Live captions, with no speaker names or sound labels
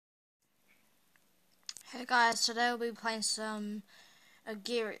Hey guys, today we'll be playing some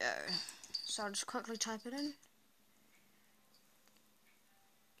agario. So I'll just quickly type it in.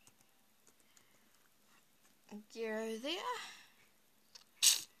 Agario there.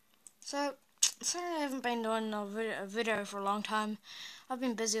 So, sorry I haven't been doing a video for a long time. I've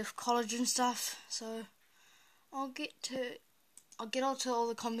been busy with college and stuff, so I'll get on to all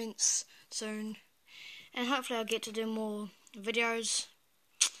the comments soon. And hopefully I'll get to do more videos.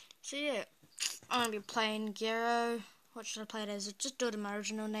 So yeah, I'm going to be playing Gero. What should I play it as? Just do it in my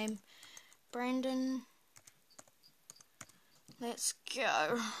original name. Brandon. Let's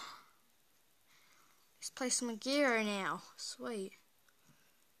go. Let's play some agario now. Sweet.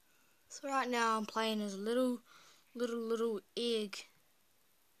 So right now I'm playing as a little egg.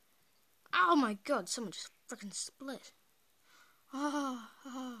 Oh my god, someone just freaking split. Don't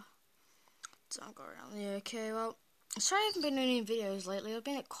go around there. Okay, well, sorry I haven't been doing any videos lately. I've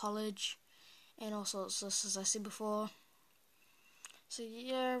been at college and all sorts of this, as I said before. So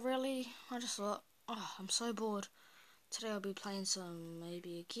yeah, really, I just thought, I'm so bored. Today I'll be playing some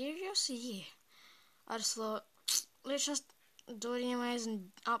maybe agario. So yeah, I just thought, let's just do it anyways and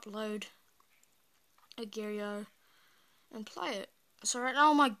upload agario and play it. So right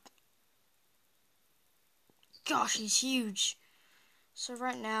now, oh my gosh, he's huge. So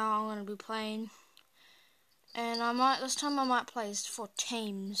right now I'm gonna be playing, and this time I might play for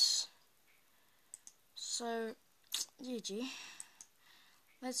teams. So yeah,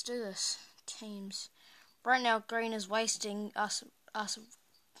 let's do this. Teams. Right now green is wasting us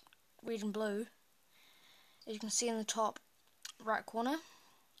red and blue. As you can see in the top right corner.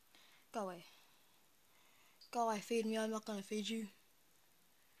 Go away. Go away, feed me, I'm not gonna feed you.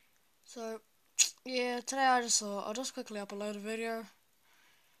 So yeah, today I just thought I'll just quickly upload a video.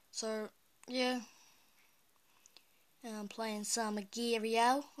 So yeah, and I'm playing some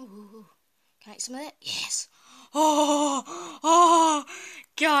agario. Ooh, can I eat some of that? Yes. Oh,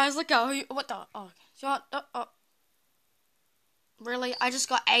 guys, look out! What the? Oh, really? I just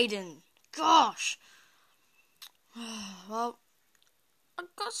got Aiden. Gosh. Well, I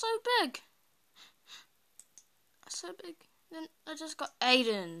got so big. Then I just got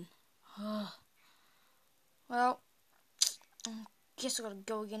Aiden. Well, I guess I gotta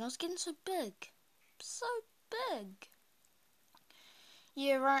go again. I was getting so big. So big.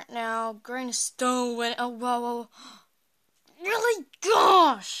 Yeah, right now, green is still winning. Oh, whoa. Really?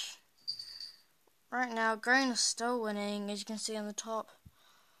 Gosh! Right now, green is still winning, as you can see on the top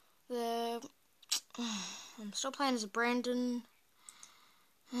there. I'm still playing as Brandon.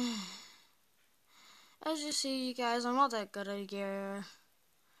 As you see, you guys, I'm not that good at Agario.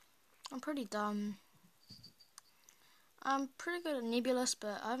 I'm pretty dumb. I'm pretty good at Nebulous,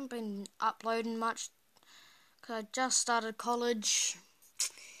 but I haven't been uploading much because I just started college.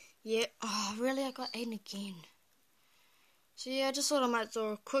 Yeah, really, I got Aiden again. So yeah, I just thought I might do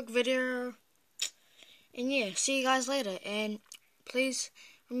a quick video. And yeah, see you guys later. And please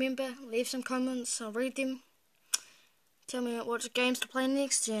remember, leave some comments. I'll read them. Tell me what games to play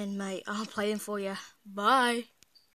next, and mate, I'll play them for you. Bye.